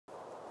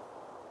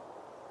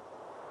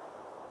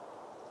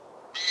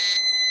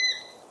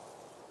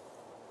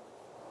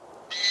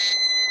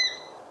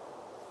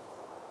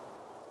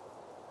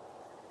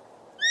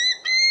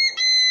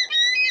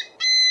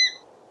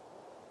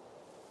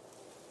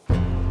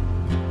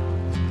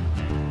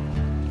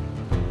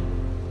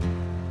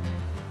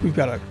We've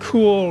got a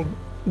cool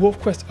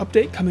WolfQuest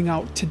update coming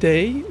out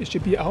today. It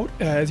should be out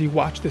as you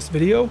watch this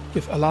video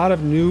with a lot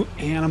of new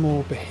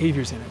animal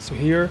behaviors in it. So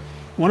here,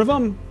 one of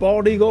them,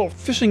 bald eagle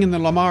fishing in the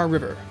Lamar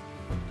River.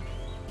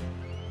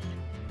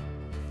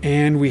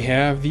 And we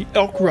have the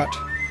elk rut.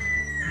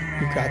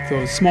 We've got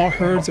those small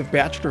herds of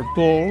bachelor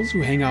bulls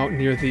who hang out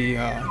near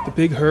the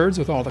big herds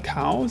with all the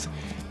cows.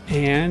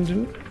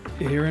 And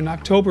here in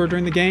October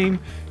during the game,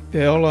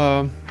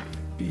 they'll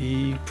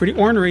be pretty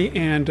ornery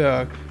and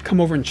come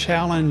over and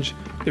challenge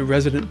the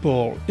resident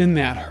bull in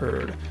that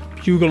herd,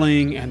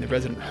 bugling, and the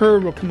resident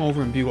herd will come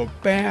over and bugle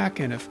back.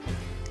 And if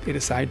they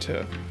decide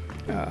to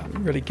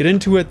really get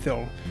into it,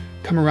 they'll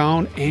come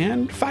around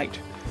and fight.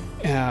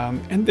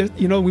 And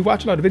you know, we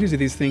watch a lot of videos of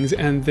these things,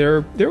 and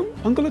their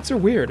ungulates are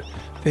weird.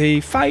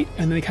 They fight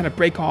and then they kind of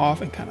break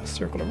off and kind of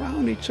circle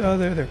around each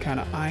other. They're kind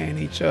of eyeing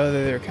each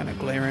other. They're kind of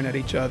glaring at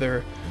each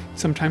other.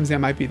 Sometimes that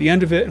might be the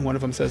end of it, and one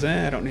of them says,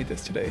 I don't need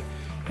this today,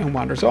 and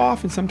wanders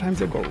off, and sometimes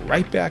they'll go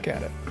right back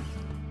at it.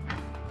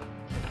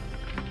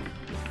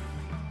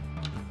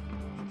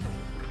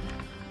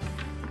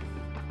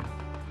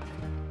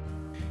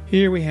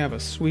 Here we have a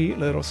sweet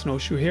little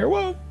snowshoe hare.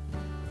 Whoa!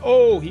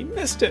 Oh, he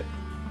missed it!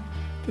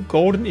 The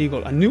golden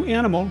eagle, a new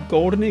animal,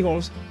 golden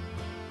eagles.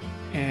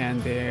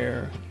 And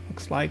there,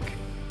 looks like,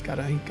 got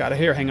a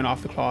hair hanging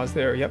off the claws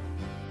there, yep.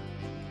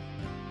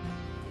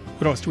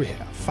 What else do we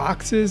have?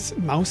 Foxes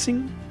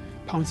mousing,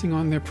 pouncing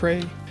on their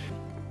prey.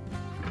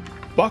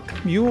 Buck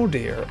mule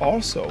deer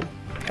also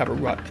have a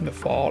rut in the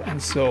fall,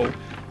 and so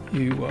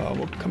you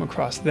will come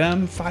across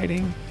them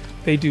fighting.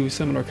 They do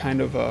similar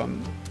kind of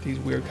these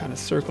weird kind of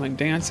circling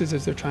dances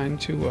as they're trying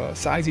to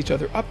size each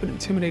other up and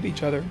intimidate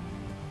each other.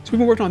 So we've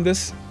been working on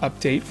this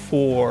update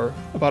for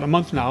about a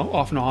month now,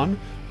 off and on,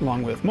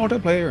 along with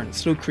multiplayer and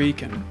Slow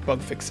Creek and bug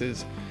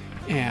fixes.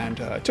 And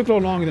it took a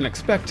little longer than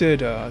expected.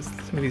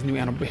 Some of these new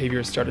animal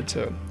behaviors started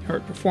to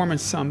hurt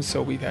performance some,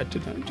 so we've had to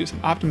do some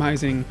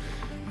optimizing.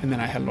 And then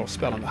I had a little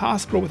spell in the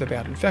hospital with a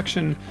bad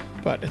infection,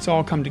 but it's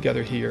all come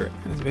together here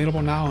and it's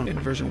available now in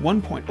version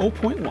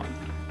 1.0.1.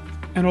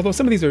 And although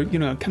some of these are, you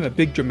know, kind of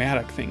big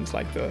dramatic things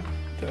like the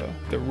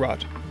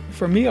rut,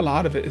 for me a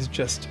lot of it is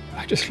just,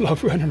 I just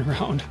love running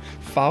around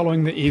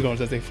following the eagles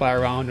as they fly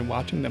around and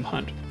watching them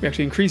hunt. We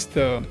actually increased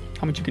how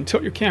much you can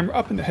tilt your camera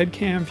up in the head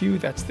cam view.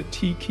 That's the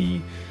T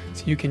key.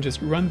 So you can just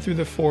run through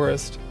the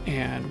forest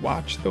and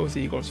watch those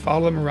eagles,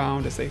 follow them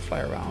around as they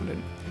fly around.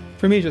 And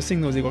for me, just seeing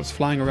those eagles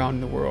flying around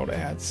in the world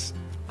adds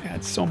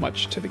so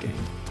much to the game.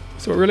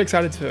 So we're really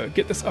excited to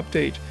get this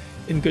update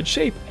in good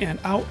shape and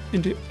out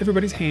into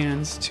everybody's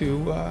hands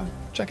to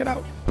check it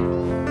out.